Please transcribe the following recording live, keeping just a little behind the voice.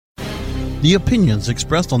The opinions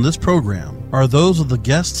expressed on this program are those of the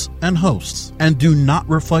guests and hosts and do not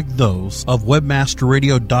reflect those of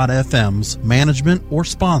WebmasterRadio.fm's management or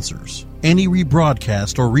sponsors. Any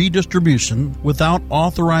rebroadcast or redistribution without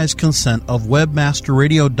authorized consent of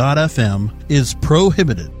WebmasterRadio.fm is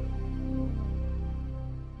prohibited.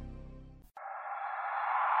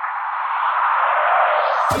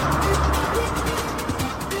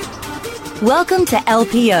 Welcome to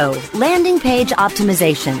LPO, Landing Page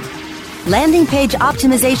Optimization. Landing Page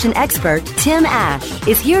Optimization expert Tim Ash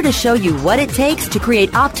is here to show you what it takes to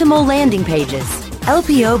create optimal landing pages.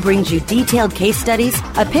 LPO brings you detailed case studies,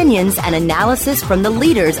 opinions, and analysis from the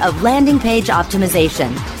leaders of landing page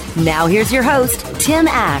optimization. Now here's your host, Tim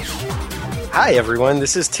Ash. Hi everyone,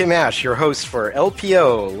 this is Tim Ash, your host for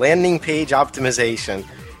LPO, Landing Page Optimization.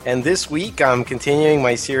 And this week, I'm continuing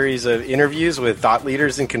my series of interviews with thought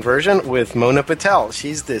leaders in conversion with Mona Patel.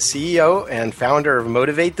 She's the CEO and founder of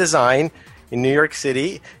Motivate Design in New York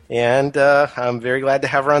City, and I'm very glad to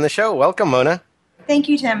have her on the show. Welcome, Mona. Thank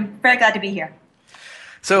you, Tim. Very glad to be here.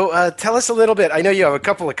 So tell us a little bit. I know you have a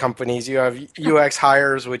couple of companies. You have UX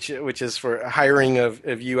Hires, which is for hiring of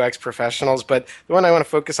UX professionals. But the one I want to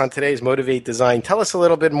focus on today is Motivate Design. Tell us a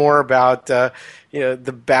little bit more about the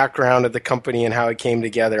background of the company and how it came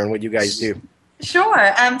together and what you guys do.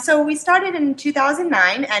 Sure. So we started in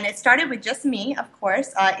 2009, and it started with just me, of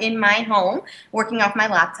course, in my home, working off my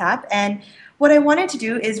laptop. And what I wanted to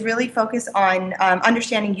do is really focus on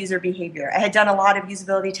understanding user behavior. I had done a lot of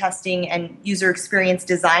usability testing and user experience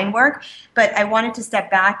design work, but I wanted to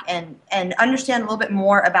step back and understand a little bit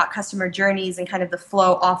more about customer journeys and kind of the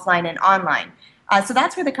flow offline and online. So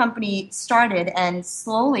that's where the company started, and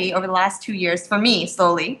slowly, over the last 2 years, for me,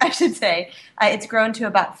 slowly, I should say, it's grown to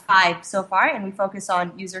about 5 so far, and we focus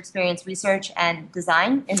on user experience research and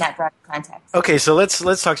design in that broad context. Okay, so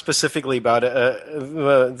let's talk specifically about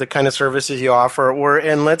the kind of services you offer,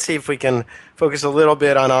 and let's see if we can focus a little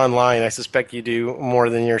bit on online. I suspect you do more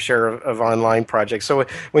than your share of online projects. So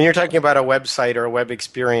when you're talking about a website or a web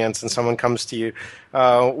experience and someone comes to you,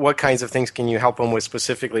 what kinds of things can you help them with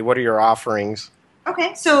specifically? What are your offerings?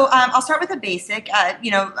 Okay, so I'll start with the basic.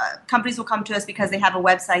 Companies will come to us because they have a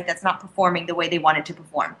website that's not performing the way they want it to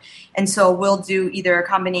perform. And so we'll do either a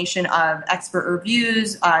combination of expert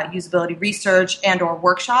reviews, usability research, and or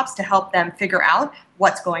workshops to help them figure out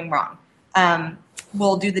what's going wrong.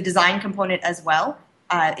 We'll do the design component as well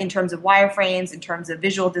in terms of wireframes, in terms of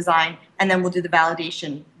visual design, and then we'll do the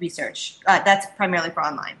validation research. That's primarily for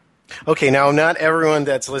online. Okay, now not everyone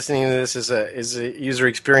that's listening to this is a user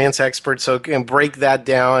experience expert, so can break that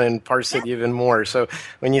down and parse it even more. So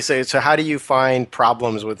when you say, so how do you find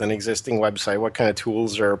problems with an existing website? What kind of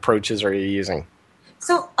tools or approaches are you using?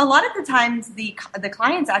 So a lot of the times the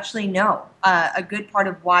clients actually know a good part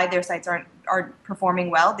of why their sites aren't performing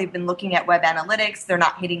well. They've been looking at web analytics. They're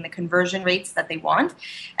not hitting the conversion rates that they want.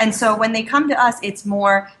 And so when they come to us, it's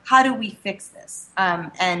more, how do we fix this?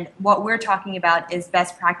 And what we're talking about is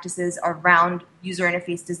best practices around user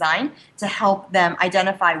interface design to help them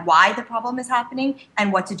identify why the problem is happening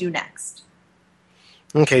and what to do next.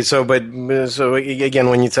 Okay, so again,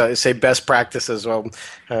 when you say best practices, well,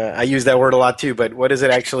 I use that word a lot too, but what does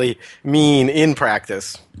it actually mean in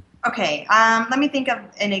practice? Okay, let me think of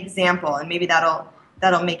an example, and maybe that'll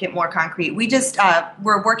make it more concrete.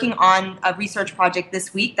 We're working on a research project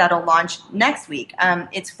this week that'll launch next week.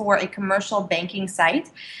 It's for a commercial banking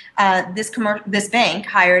site. This bank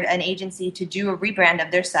hired an agency to do a rebrand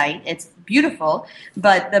of their site. It's beautiful,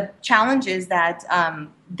 but the challenge is that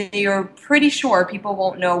they are pretty sure people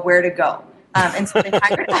won't know where to go. And so they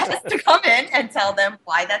hired us to come in and tell them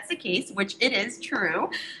why that's the case, which it is true.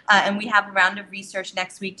 And we have a round of research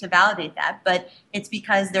next week to validate that. But it's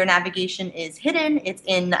because their navigation is hidden. It's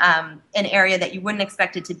in an area that you wouldn't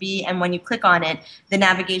expect it to be. And when you click on it, the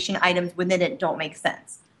navigation items within it don't make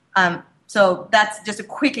sense. So that's just a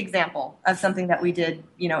quick example of something that we did,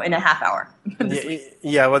 in a half hour.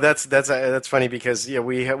 Yeah, well, that's funny because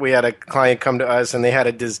we had a client come to us and they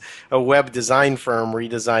had a web design firm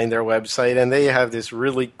redesign their website, and they have this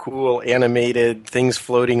really cool animated things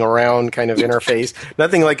floating around kind of interface,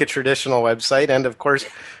 nothing like a traditional website, and of course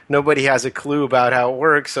nobody has a clue about how it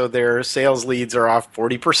works, so their sales leads are off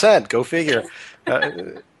 40%. Go figure.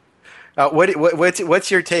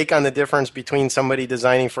 What's your take on the difference between somebody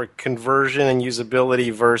designing for conversion and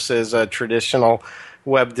usability versus a traditional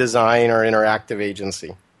web design or interactive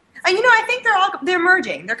agency? I think they're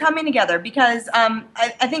merging. They're coming together because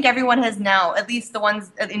I think everyone has now, at least the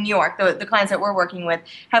ones in New York, the clients that we're working with,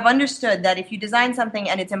 have understood that if you design something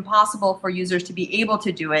and it's impossible for users to be able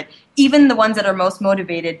to do it, even the ones that are most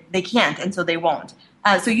motivated, they can't, and so they won't.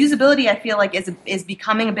 So usability, I feel like, is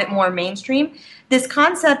becoming a bit more mainstream. This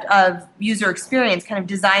concept of user experience, kind of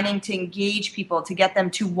designing to engage people, to get them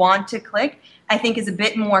to want to click, I think is a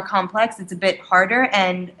bit more complex. It's a bit harder,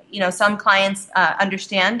 and some clients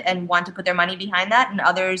understand and want to put their money behind that, and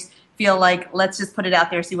others feel like, let's just put it out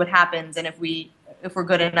there, see what happens, and if we're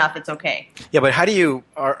good enough, it's okay. Yeah, but how do you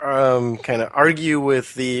kind of argue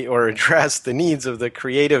with or address the needs of the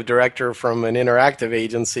creative director from an interactive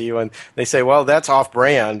agency when they say, well, that's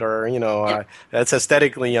off-brand, or that's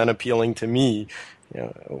aesthetically unappealing to me?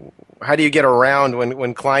 How do you get around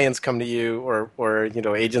when clients come to you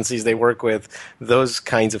or agencies they work with, those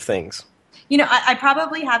kinds of things? I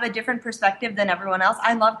probably have a different perspective than everyone else.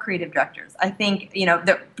 I love creative directors. I think,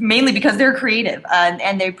 mainly because they're creative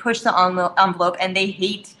and they push the envelope, and they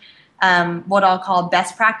hate what I'll call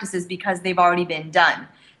best practices because they've already been done.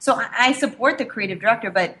 So I support the creative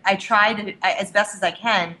director, but I try to, as best as I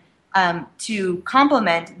can, to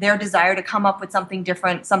complement their desire to come up with something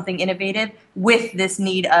different, something innovative, with this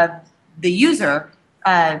need of the user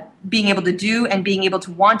being able to do and being able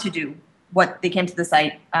to want to do what they came to the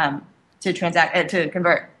site to transact, to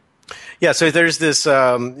convert. Yeah, so there's this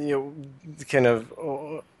kind of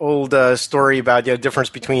old story about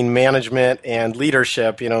difference between management and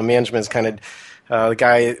leadership. Management's kind of the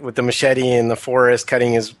guy with the machete in the forest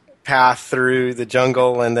cutting his path through the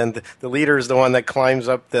jungle, and then the leader is the one that climbs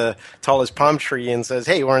up the tallest palm tree and says,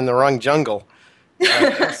 "Hey, we're in the wrong jungle."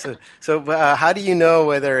 So how do you know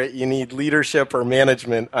whether you need leadership or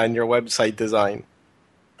management on your website design?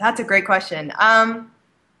 That's a great question. I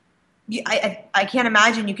can't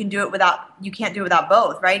imagine you can't do it without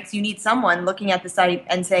both, right? So you need someone looking at the site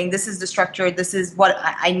and saying, this is the structure, this is what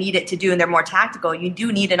I need it to do, and they're more tactical. You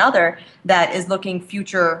do need another that is looking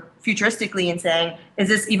futuristically and saying, is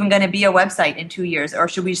this even going to be a website in 2 years, or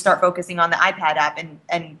should we start focusing on the iPad app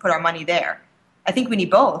and put our money there? I think we need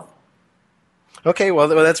both. Okay, well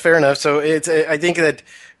that's fair enough. So I think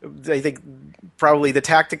probably the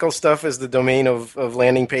tactical stuff is the domain of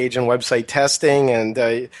landing page and website testing,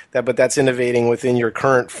 but that's innovating within your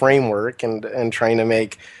current framework and trying to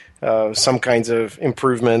make some kinds of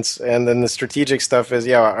improvements. And then the strategic stuff is,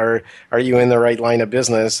 are you in the right line of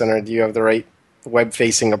business, and do you have the right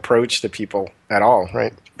web-facing approach to people at all,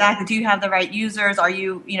 right? Exactly. Do you have the right users? Do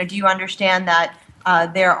you understand that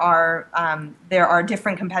there are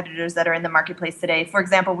different competitors that are in the marketplace today? For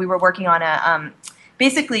example, we were working on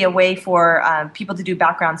basically a way for people to do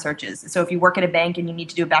background searches. So if you work at a bank and you need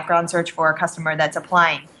to do a background search for a customer that's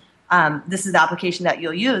applying, this is the application that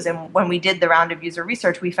you'll use. And when we did the round of user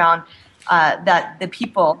research, we found that the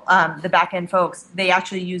people, the back-end folks, they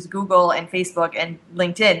actually use Google and Facebook and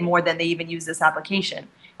LinkedIn more than they even use this application.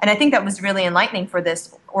 And I think that was really enlightening for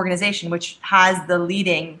this organization, which has the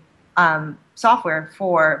leading software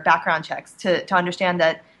for background checks, to understand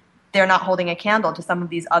that they're not holding a candle to some of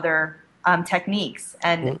these other techniques.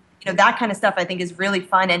 And that kind of stuff I think is really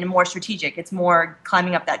fun and more strategic. It's more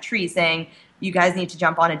climbing up that tree saying, you guys need to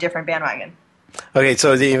jump on a different bandwagon. Okay,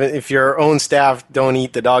 so even if your own staff don't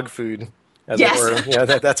eat the dog food, as it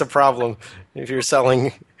were, that's a problem if you're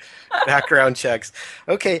selling background checks.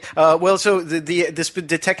 Okay, well, so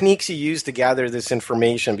the techniques you use to gather this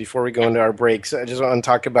information, before we go into our breaks, I just want to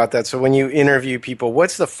talk about that. So when you interview people,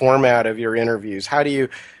 what's the format of your interviews? How do you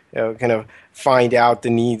kind of find out the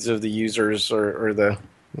needs of the users or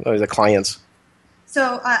the clients?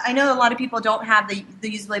 So I know a lot of people don't have the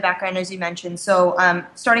usability background, as you mentioned. So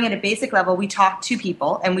starting at a basic level, we talk to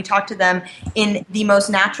people, and we talk to them in the most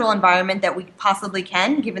natural environment that we possibly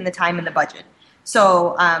can, given the time and the budget.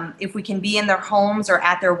 So if we can be in their homes or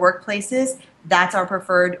at their workplaces, that's our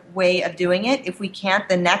preferred way of doing it. If we can't,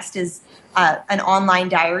 the next is an online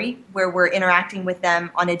diary where we're interacting with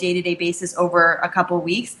them on a day-to-day basis over a couple of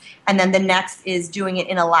weeks. And then the next is doing it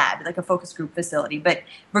in a lab, like a focus group facility. But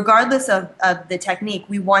regardless of the technique,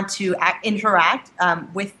 we want to interact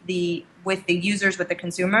with the users, with the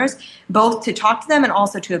consumers, both to talk to them and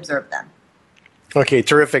also to observe them. Okay,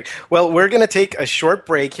 terrific. Well, we're going to take a short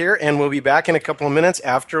break here, and we'll be back in a couple of minutes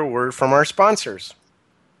after a word from our sponsors.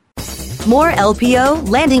 More LPO,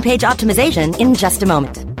 landing page optimization, in just a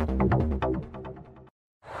moment.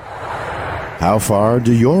 How far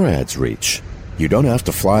do your ads reach? You don't have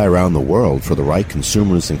to fly around the world for the right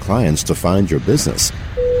consumers and clients to find your business.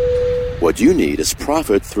 What you need is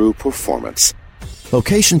profit through performance.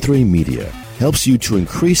 Location 3 Media helps you to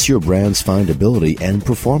increase your brand's findability and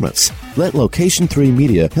performance. Let Location 3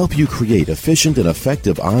 Media help you create efficient and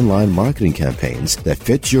effective online marketing campaigns that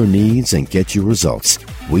fit your needs and get you results.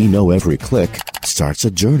 We know every click starts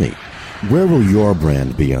a journey. Where will your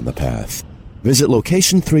brand be on the path? Visit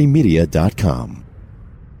location3media.com.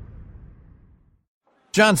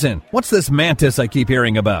 Johnson, what's this Mantis I keep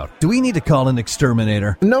hearing about? Do we need to call an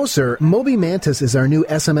exterminator? No, sir. Moby Mantis is our new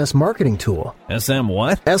SMS marketing tool. SM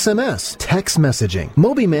what? SMS, text messaging.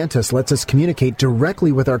 Moby Mantis lets us communicate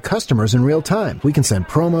directly with our customers in real time. We can send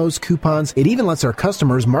promos, coupons. It even lets our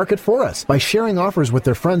customers market for us by sharing offers with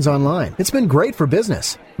their friends online. It's been great for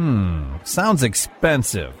business. Sounds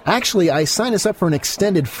expensive. Actually, I signed us up for an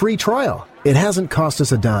extended free trial. It hasn't cost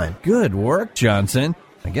us a dime. Good work, Johnson.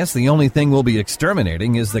 I guess the only thing we'll be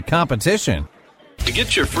exterminating is the competition. To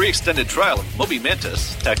get your free extended trial of Moby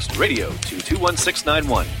Mantis, text radio to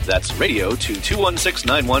 21691. That's radio to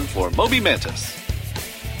 21691 for Moby Mantis.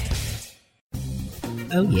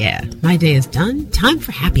 Oh yeah, my day is done. Time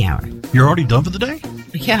for happy hour. You're already done for the day?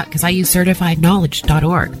 Yeah, because I use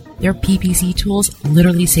CertifiedKnowledge.org. Their PPC tools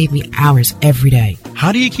literally save me hours every day.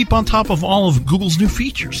 How do you keep on top of all of Google's new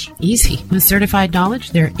features? Easy. With Certified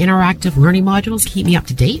Knowledge, their interactive learning modules keep me up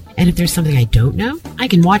to date. And if there's something I don't know, I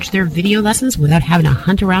can watch their video lessons without having to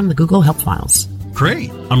hunt around the Google Help files.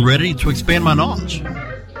 Great. I'm ready to expand my knowledge.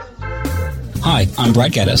 Hi, I'm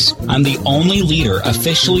Brett Geddes. I'm the only leader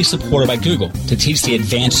officially supported by Google to teach the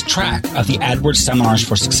advanced track of the AdWords Seminars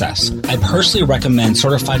for Success. I personally recommend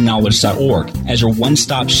CertifiedKnowledge.org as your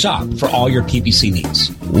one-stop shop for all your PPC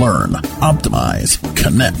needs. Learn, optimize,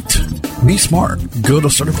 connect. Be smart. Go to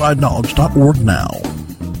CertifiedKnowledge.org now.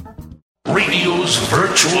 Radio's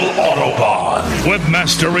virtual Autobahn.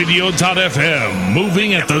 WebmasterRadio.fm.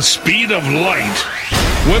 Moving at the speed of light.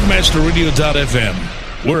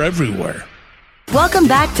 WebmasterRadio.fm. We're everywhere. Welcome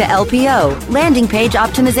back to LPO, Landing Page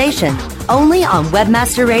Optimization, only on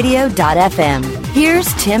WebmasterRadio.fm.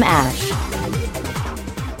 Here's Tim Ash.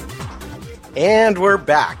 And we're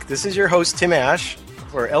back. This is your host, Tim Ash,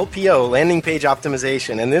 for LPO, Landing Page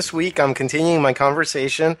Optimization. And this week, I'm continuing my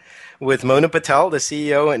conversation with Mona Patel, the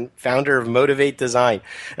CEO and founder of Motivate Design.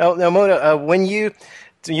 Now Mona, when you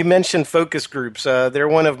mentioned focus groups, they're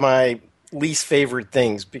one of my least favorite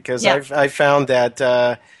things because I've found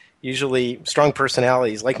that usually strong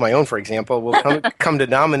personalities, like my own, for example, will come to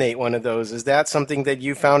dominate one of those. Is that something that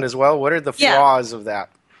you found as well? What are the flaws of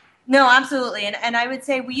that? No, absolutely. And I would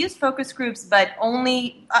say we use focus groups, but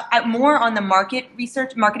only more on the marketing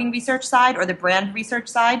research side or the brand research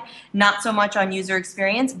side, not so much on user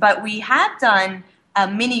experience. But we have done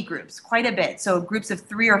mini groups quite a bit. So groups of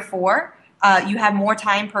 3 or 4. You have more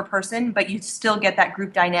time per person, but you still get that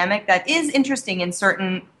group dynamic that is interesting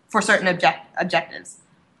for certain objectives.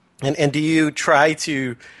 And do you try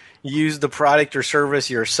to use the product or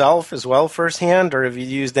service yourself as well firsthand, or have you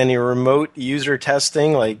used any remote user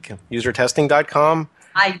testing like usertesting.com?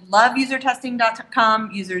 I love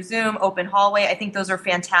usertesting.com, UserZoom, Open Hallway. I think those are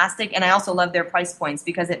fantastic, and I also love their price points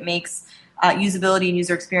because it makes usability and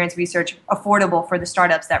user experience research affordable for the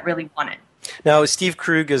startups that really want it. Now, Steve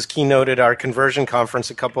Krug has keynoted our conversion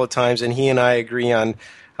conference a couple of times, and he and I agree on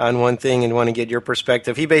one thing and want to get your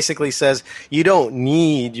perspective. He basically says you don't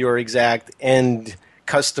need your exact end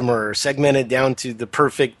customer segmented down to the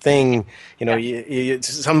perfect thing.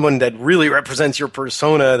 Someone that really represents your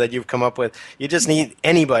persona that you've come up with. You just need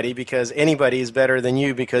anybody because anybody is better than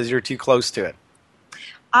you because you're too close to it.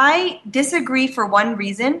 I disagree for one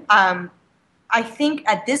reason. I think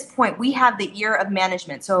at this point we have the ear of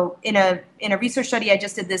management. So in a research study I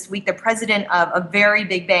just did this week, the president of a very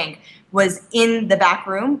big bank was in the back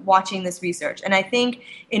room watching this research. And I think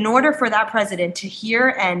in order for that president to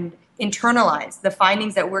hear and internalize the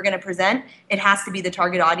findings that we're going to present, it has to be the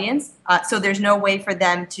target audience. So there's no way for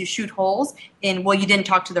them to shoot holes in, well, you didn't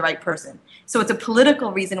talk to the right person. So it's a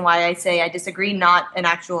political reason why I say I disagree, not an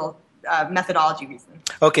actual methodology reason.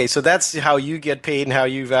 Okay, so that's how you get paid and how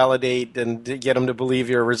you validate and get them to believe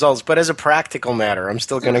your results. But as a practical matter, I'm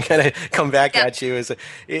still going to kind of come back at you.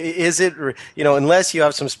 Is it, unless you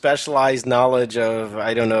have some specialized knowledge of,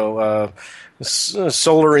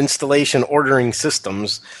 solar installation ordering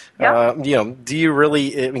systems, do you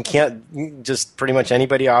really, can't just pretty much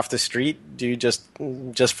anybody off the street do just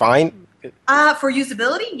fine? For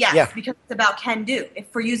usability, yes, because it's about can do. If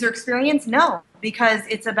for user experience, no, because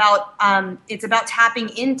it's about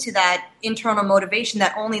tapping into that internal motivation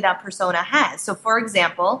that only that persona has. So, for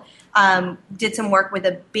example, did some work with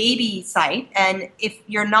a baby site, and if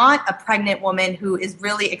you're not a pregnant woman who is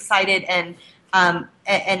really excited and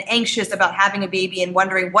anxious about having a baby and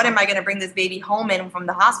wondering what am I going to bring this baby home in from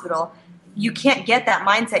the hospital, you can't get that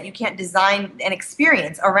mindset. You can't design an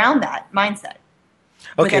experience around that mindset.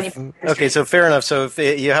 Okay, so fair enough. So if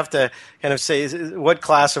you have to kind of say, what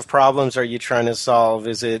class of problems are you trying to solve?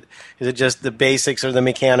 Is it just the basics or the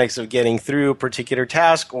mechanics of getting through a particular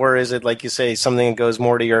task, or is it, like you say, something that goes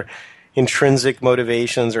more to your intrinsic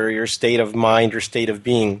motivations or your state of mind or state of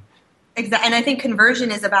being? Exactly, and I think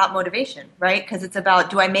conversion is about motivation, right? Because it's about,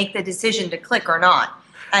 do I make the decision to click or not?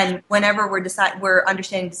 And whenever we're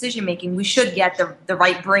understanding decision making, we should get the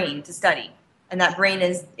right brain to study, and that brain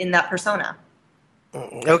is in that persona.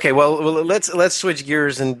 Okay, well, let's switch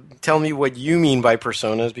gears and tell me what you mean by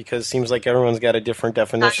personas, because it seems like everyone's got a different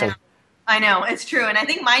definition. I know, it's true, and I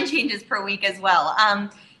think mine changes per week as well.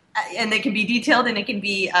 And it can be detailed and it can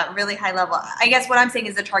be really high level. I guess what I'm saying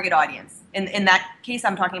is the target audience. In that case,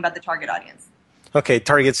 I'm talking about the target audience. Okay,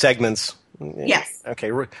 target segments. Yes. Okay,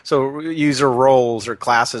 so user roles or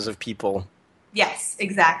classes of people. Yes,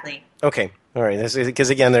 exactly. Okay, all right. Because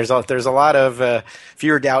again, there's a lot of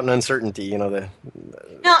fear, doubt, and uncertainty. No, and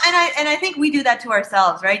I think we do that to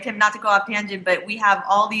ourselves, right, Tim? Not to go off tangent, but we have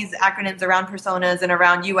all these acronyms around personas and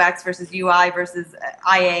around UX versus UI versus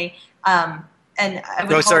IA.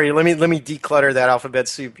 Sorry. Let me declutter that alphabet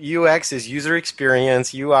soup. UX is user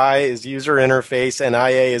experience, UI is user interface, and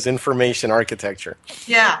IA is information architecture.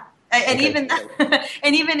 Yeah. And okay.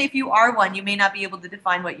 even if you are one, you may not be able to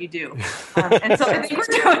define what you do. And so I think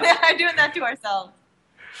we're doing that to ourselves.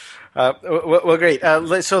 Well, great.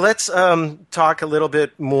 So let's talk a little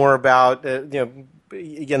bit more about again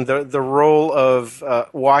the role of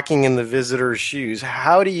walking in the visitor's shoes.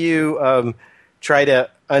 How do you try to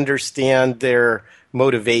understand their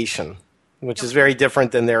motivation, which is very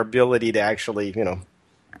different than their ability to actually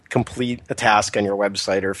complete a task on your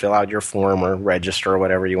website or fill out your form or register or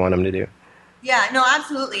whatever you want them to do? Yeah, no,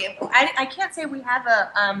 absolutely. I can't say we have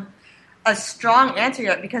a strong answer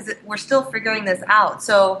yet because we're still figuring this out.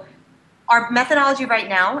 So our methodology right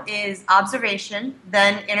now is observation,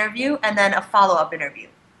 then interview, and then a follow-up interview.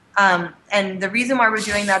 And the reason why we're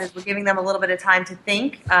doing that is we're giving them a little bit of time to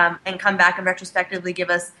think and come back and retrospectively give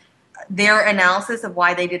us their analysis of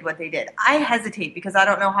why they did what they did. I hesitate because I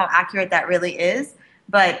don't know how accurate that really is.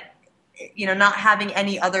 But, not having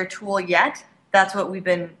any other tool yet, that's what we've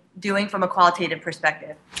been doing from a qualitative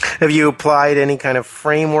perspective. Have you applied any kind of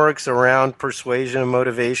frameworks around persuasion and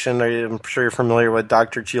motivation? I'm sure you're familiar with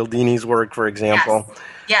Dr. Cialdini's work, for example.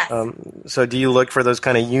 Yes. So do you look for those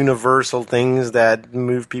kind of universal things that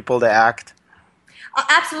move people to act?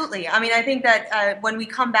 Absolutely. I mean, I think that when we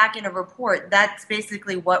come back in a report, that's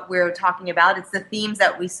basically what we're talking about. It's the themes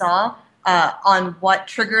that we saw on what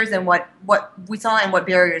triggers and what we saw and what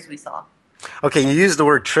barriers we saw. Okay, you used the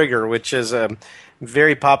word trigger, which is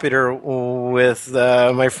very popular with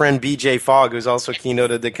my friend BJ Fogg, who's also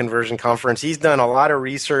keynoted the Conversion Conference. He's done a lot of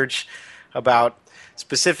research about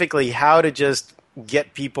specifically how to just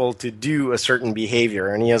get people to do a certain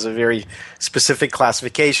behavior, and he has a very specific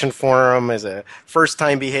classification for them as a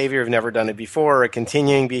first-time behavior, you've never done it before, a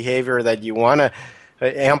continuing behavior that you want to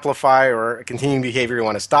amplify, or a continuing behavior you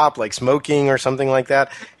want to stop, like smoking or something like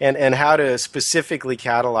that, and how to specifically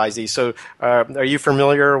catalyze these. So are you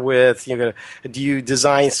familiar with, do you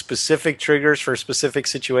design specific triggers for specific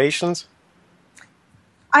situations?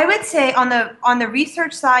 I would say on the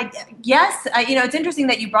research side, yes. It's interesting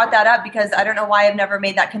that you brought that up because I don't know why I've never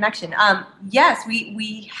made that connection. Yes,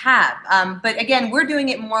 we have. But again, we're doing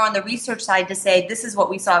it more on the research side to say this is what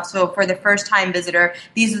we saw. So for the first-time visitor,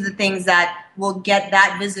 these are the things that will get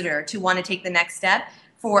that visitor to want to take the next step.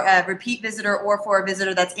 For a repeat visitor or for a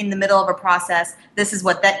visitor that's in the middle of a process, this is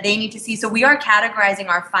what they need to see. So we are categorizing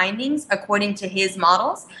our findings according to his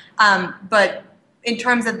models. But in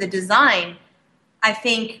terms of the design, I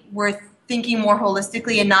think we're thinking more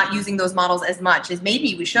holistically and not using those models as much as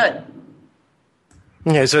maybe we should.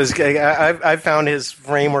 Yeah, so I've found his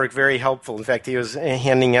framework very helpful. In fact, he was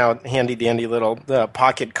handing out handy-dandy little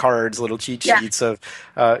pocket cards, little cheat sheets of,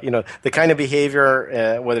 the kind of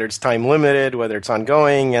behavior, whether it's time-limited, whether it's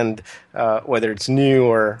ongoing, and whether it's new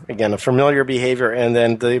or, again, a familiar behavior, and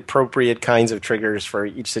then the appropriate kinds of triggers for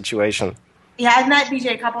each situation. Yeah, I've met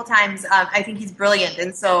BJ a couple times. I think he's brilliant,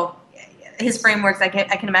 and so his frameworks, I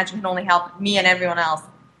can imagine, can only help me and everyone else.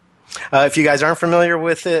 If you guys aren't familiar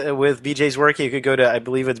with BJ's work, you could go to, I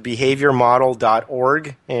believe it's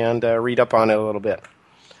behaviormodel.org and read up on it a little bit.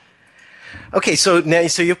 Okay, so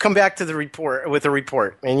you've come back to the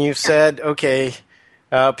report and you've said, okay,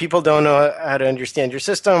 people don't know how to understand your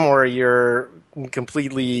system, or you're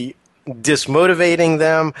completely dismotivating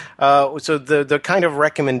them. So the kind of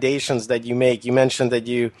recommendations that you make, you mentioned that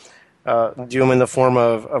you do them in the form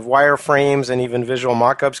of wireframes and even visual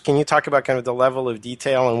mock-ups. Can you talk about kind of the level of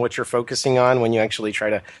detail and what you're focusing on when you actually try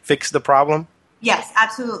to fix the problem? Yes,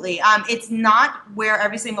 absolutely. It's not where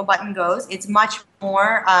every single button goes. It's much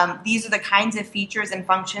more, these are the kinds of features and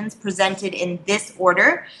functions presented in this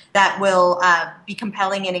order that will be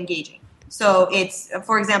compelling and engaging. So it's,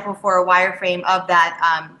 for example, for a wireframe of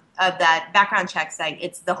that background check site,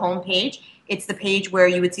 it's the home page. It's the page where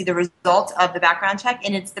you would see the results of the background check,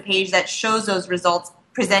 and it's the page that shows those results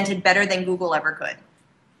presented better than Google ever could.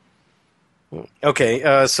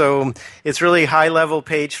 Okay, so it's really high-level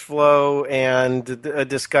page flow and a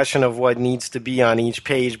discussion of what needs to be on each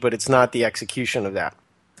page, but it's not the execution of that.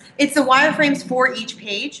 It's the wireframes for each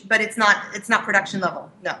page, but it's not production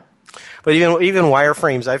level, no. But even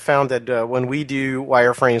wireframes, I found that when we do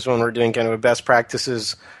wireframes, when we're doing kind of a best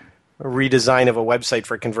practices redesign of a website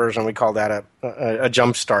for conversion, we call that a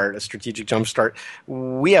jump start, a strategic jump start.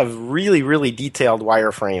 We have really, really detailed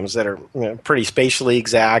wireframes that are pretty spatially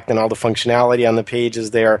exact, and all the functionality on the page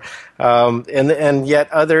is there. And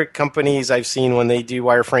yet other companies I've seen, when they do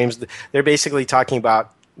wireframes, they're basically talking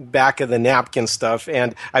about back of the napkin stuff.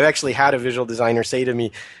 And I've actually had a visual designer say to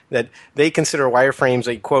me that they consider wireframes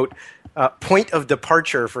a, quote, point of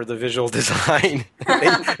departure for the visual design.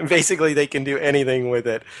 Basically, they can do anything with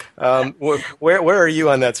it. Where are you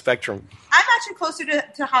on that spectrum? I'm actually closer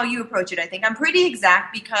to how you approach it, I think. I'm pretty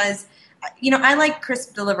exact because, I like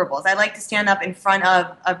crisp deliverables. I like to stand up in front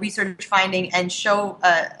of a research finding and show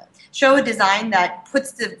a design that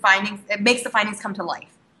puts the findings, it makes the findings come to life.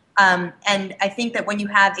 And I think that when you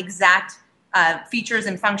have exact features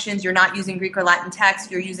and functions, you're not using Greek or Latin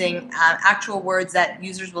text, you're using actual words that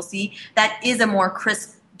users will see, that is a more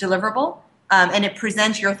crisp deliverable, and it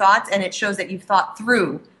presents your thoughts, and it shows that you've thought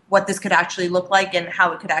through what this could actually look like and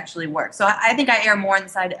how it could actually work. So I think I err more on the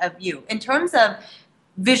side of you. In terms of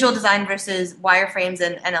visual design versus wireframes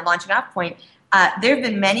and a launching off point, there have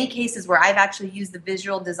been many cases where I've actually used the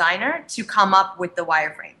visual designer to come up with the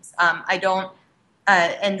wireframes. I don't,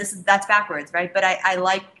 and that's backwards, right? But I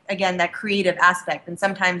like, again, that creative aspect. And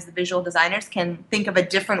sometimes the visual designers can think of a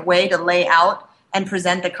different way to lay out and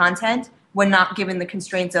present the content when not given the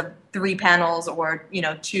constraints of 3 panels or,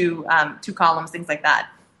 two columns, things like that.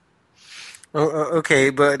 Okay,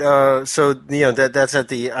 but so that's at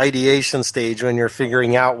the ideation stage when you're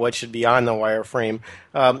figuring out what should be on the wireframe.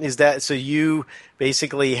 Is that so? You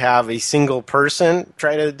basically have a single person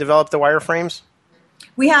try to develop the wireframes?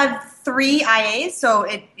 We have 3 IAs, so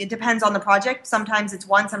it depends on the project. Sometimes it's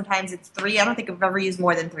 1, sometimes it's 3. I don't think I've ever used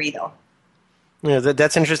more than 3, though. Yeah,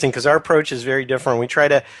 that's interesting because our approach is very different. We try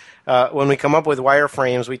to, when we come up with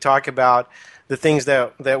wireframes, we talk about the things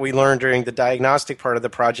that we learned during the diagnostic part of the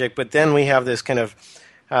project, but then we have this kind of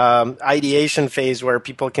ideation phase where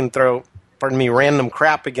people can throw, random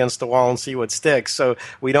crap against the wall and see what sticks. So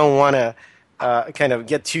we don't want to kind of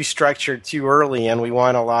get too structured too early, and we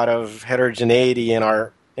want a lot of heterogeneity in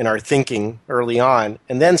our thinking early on.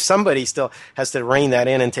 And then somebody still has to rein that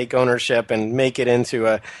in and take ownership and make it into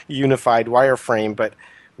a unified wireframe. But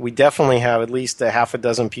we definitely have at least a half a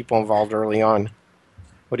dozen people involved early on.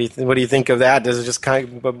 What do you think of that? Does it just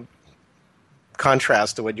kind of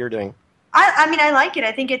contrast to what you're doing? I mean, I like it.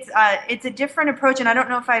 I think it's a different approach, and I don't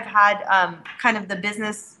know if I've had kind of the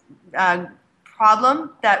business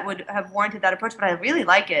problem that would have warranted that approach, but I really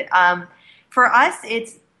like it. For us,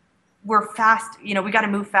 we're fast. We got to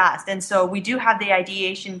move fast, and so we do have the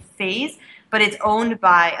ideation phase, but it's owned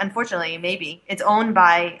by, unfortunately, it's owned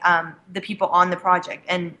by the people on the project,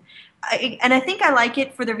 and I think I like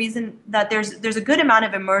it for the reason that there's a good amount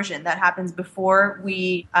of immersion that happens before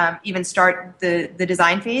we even start the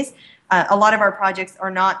design phase. A lot of our projects are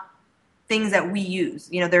not things that we use.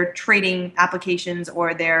 They're trading applications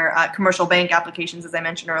or they're commercial bank applications, as I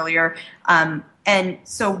mentioned earlier. And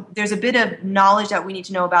so there's a bit of knowledge that we need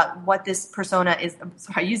to know about what this persona is.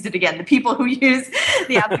 I used it again. The people who use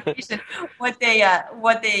the application, what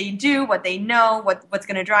they do, what they know, what's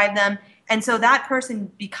going to drive them. And so that person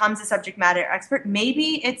becomes a subject matter expert.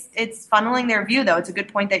 Maybe it's funneling their view, though. It's a good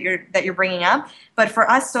point that you're bringing up. But for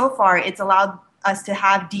us so far, it's allowed us to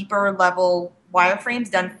have deeper level wireframes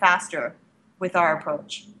done faster with our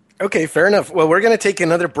approach. Okay, fair enough. Well, we're going to take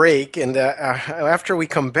another break, and after we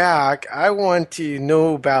come back, I want to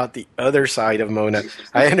know about the other side of Mona.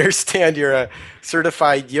 I understand you're a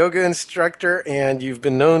certified yoga instructor, and you've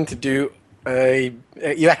been known to do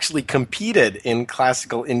you actually competed in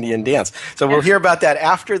classical Indian dance. So we'll hear about that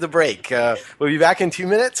after the break. We'll be back in 2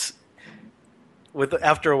 minutes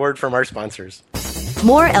after a word from our sponsors.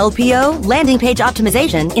 More LPO landing page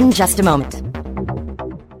optimization in just a moment.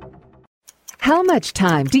 How much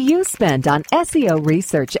time do you spend on SEO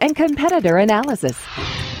research and competitor analysis?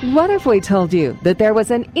 What if we told you that there was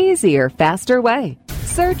an easier, faster way?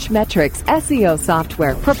 Searchmetrics SEO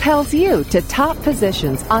software propels you to top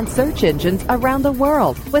positions on search engines around the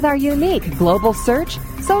world with our unique global search,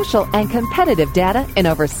 social, and competitive data in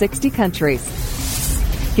over 60 countries.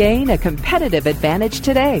 Gain a competitive advantage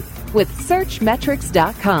today with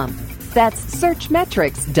Searchmetrics.com. That's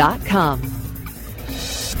Searchmetrics.com.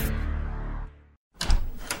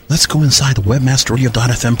 Let's go inside the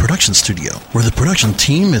WebmasterRadio.fm production studio, where the production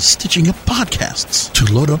team is stitching up podcasts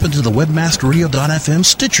to load up into the WebmasterRadio.fm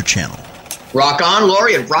Stitcher channel. Rock on,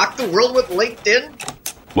 Lori, and rock the world with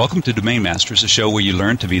LinkedIn. Welcome to Domain Masters, a show where you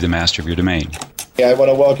learn to be the master of your domain. I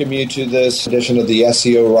want to welcome you to this edition of the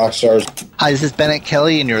SEO Rockstars. Hi, this is Bennett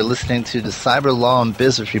Kelly, and you're listening to the Cyber Law and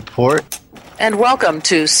Business Report. And welcome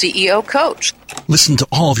to CEO Coach. Listen to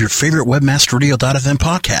all of your favorite WebmasterRadio.fm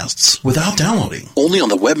podcasts without downloading. Only on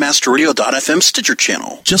the WebmasterRadio.fm Stitcher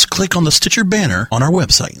channel. Just click on the Stitcher banner on our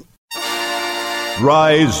website.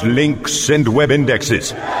 Rise, links, and web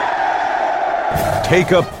indexes.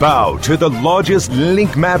 Take a bow to the largest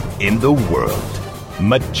link map in the world.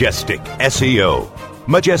 Majestic SEO.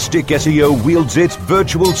 Majestic SEO wields its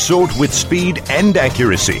virtual sword with speed and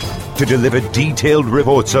accuracy to deliver detailed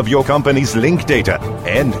reports of your company's link data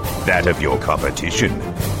and that of your competition.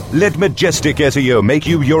 Let Majestic SEO make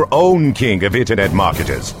you your own king of internet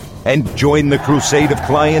marketers and join the crusade of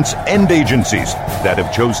clients and agencies that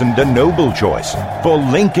have chosen the noble choice for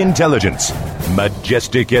link intelligence.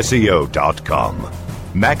 MajesticSEO.com.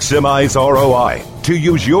 Maximize ROI to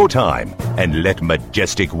use your time and let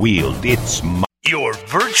Majestic wield its your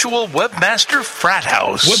virtual webmaster frat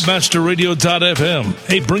house. WebmasterRadio.fm.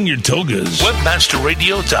 Hey, bring your togas.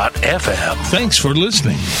 WebmasterRadio.fm. Thanks for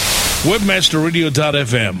listening.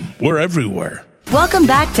 WebmasterRadio.fm. We're everywhere. Welcome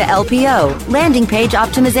back to LPO, Landing Page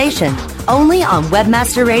Optimization, only on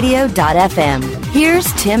WebmasterRadio.fm.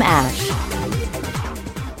 Here's Tim Ash.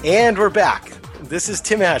 And we're back. This is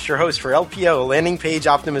Tim Ash, your host for LPO, Landing Page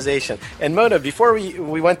Optimization. And Mona, before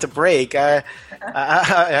we went to break, I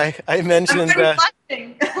mentioned...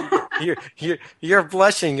 You're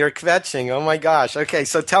blushing, you're kvetching. Oh my gosh. Okay,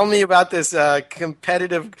 so tell me about this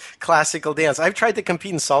competitive classical dance. I've tried to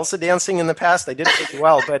compete in salsa dancing in the past. I didn't do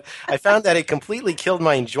well, but I found that it completely killed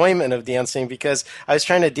my enjoyment of dancing because I was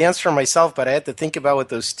trying to dance for myself, but I had to think about what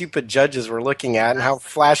those stupid judges were looking at and how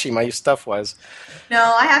flashy my stuff was. No,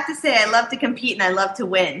 I have to say I love to compete and I love to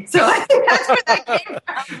win. So I think that's where that came from.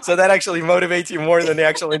 So that actually motivates you more than the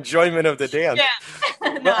actual enjoyment of the dance. Yeah.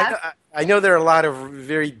 Well, I know there are a lot of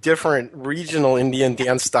very different regional Indian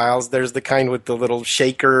dance styles. There's the kind with the little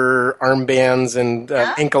shaker armbands and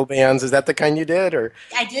ankle bands. Is that the kind you did? Or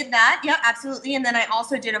I did that, yeah, absolutely. And then I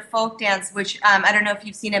also did a folk dance, which I don't know if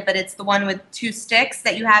you've seen it, but it's the one with two sticks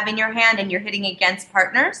that you have in your hand and you're hitting against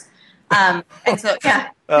partners. And so, yeah,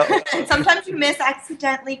 and sometimes you miss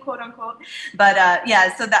accidentally, quote unquote. But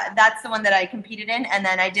yeah, so that's the one that I competed in. And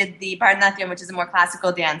then I did the Bharatanatyam, which is a more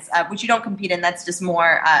classical dance, which you don't compete in. That's just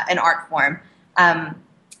more an art form.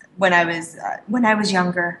 When I was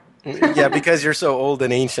younger. Yeah, because you're so old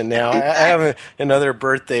and ancient now. I have another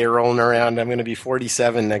birthday rolling around. I'm going to be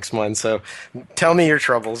 47 next month. So tell me your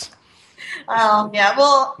troubles. Yeah,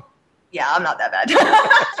 well... Yeah, I'm not that bad.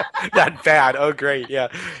 That bad. Oh, great. Yeah.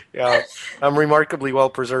 I'm remarkably well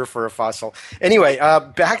preserved for a fossil. Anyway,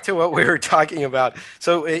 back to what we were talking about.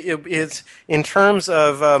 So it's in terms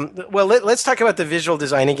of, let's talk about the visual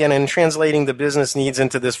design again and translating the business needs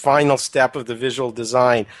into this final step of the visual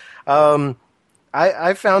design.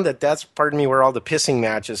 I found that's, pardon me, where all the pissing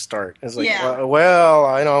matches start. It's like, well,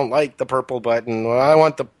 I don't like the purple button. Well, I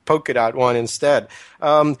want the polka dot one instead.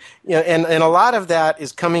 And a lot of that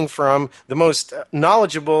is coming from the most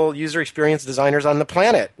knowledgeable user experience designers on the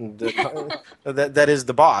planet. That is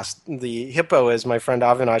the boss, the hippo, as my friend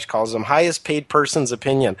Avinash calls them, highest paid person's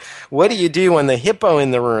opinion. What do you do when the hippo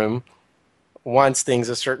in the room wants things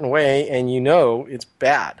a certain way and you know it's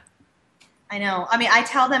bad? I know. I mean, I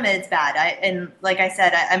tell them it's bad. And like I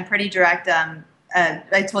said, I'm pretty direct.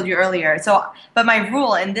 I told you earlier. So, but my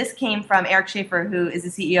rule, and this came from Eric Schaefer, who is the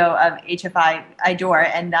CEO of HFI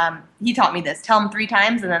IDOR, and he taught me this. Tell them 3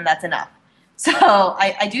 times, and then that's enough. So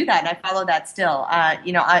I do that, and I follow that still.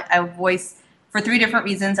 I voice for 3 different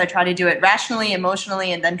reasons. I try to do it rationally,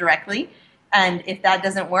 emotionally, and then directly. And if that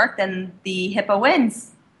doesn't work, then the hippo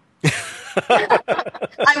wins.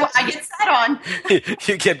 I get sat on.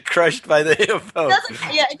 You get crushed by the hippo.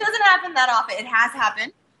 It doesn't happen that often. It has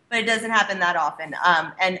happened, but it doesn't happen that often.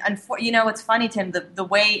 And what's funny, Tim, the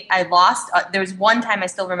way I lost, there was one time I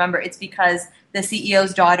still remember, it's because the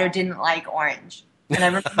CEO's daughter didn't like orange. And I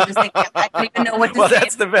remember just thinking, I don't even know what to say. Well,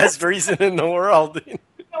 that's the best reason in the world.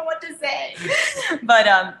 Know what to say. But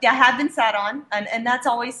I have been sat on, and that's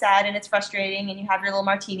always sad, and it's frustrating, and you have your little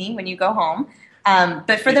martini when you go home.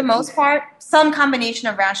 But for the most part, some combination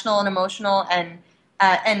of rational and emotional,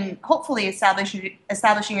 and hopefully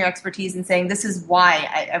establishing your expertise and saying this is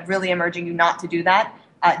why I really am urging you not to do that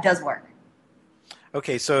does work.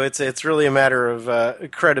 Okay, so it's really a matter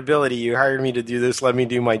of credibility. You hired me to do this, let me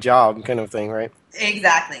do my job, kind of thing, right?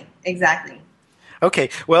 Exactly. Okay.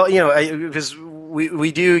 Well, because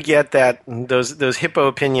we do get those hippo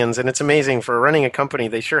opinions, and it's amazing for running a company.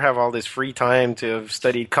 They sure have all this free time to have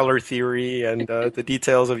studied color theory and the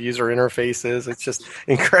details of user interfaces. It's just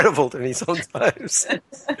incredible to me sometimes.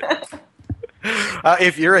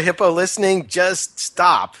 If you're a hippo listening, just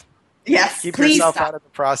stop. Yes, keep please yourself stop. out of the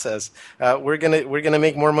process. We're gonna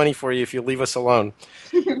make more money for you if you leave us alone.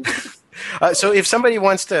 So if somebody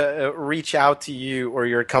wants to reach out to you or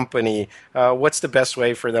your company, what's the best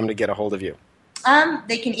way for them to get a hold of you?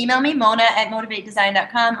 They can email me,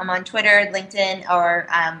 mona@motivatedesign.com. I'm on Twitter, LinkedIn, or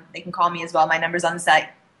they can call me as well. My number's on the site.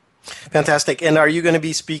 Fantastic. And are you going to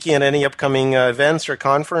be speaking at any upcoming events or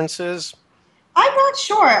conferences? I'm not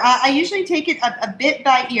sure. I usually take it a bit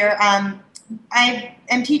by ear. I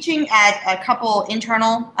am teaching at a couple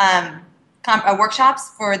internal workshops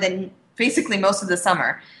for basically most of the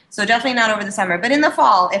summer. So definitely not over the summer. But in the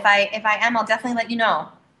fall, if I am, I'll definitely let you know.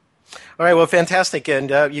 All right, well, fantastic.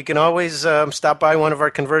 And you can always stop by one of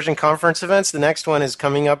our Conversion Conference events. The next one is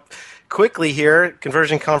coming up quickly here.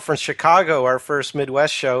 Conversion Conference Chicago, our first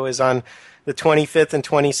Midwest show, is on the 25th and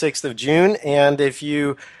 26th of June. And if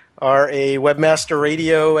you are a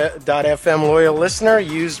WebmasterRadio.fm loyal listener,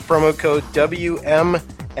 use promo code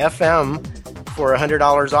WMFM for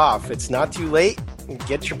 $100 off. It's not too late.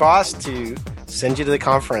 Get your boss to send you to the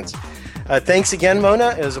conference. Thanks again,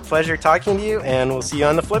 Mona. It was a pleasure talking to you, and we'll see you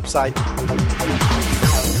on the flip side.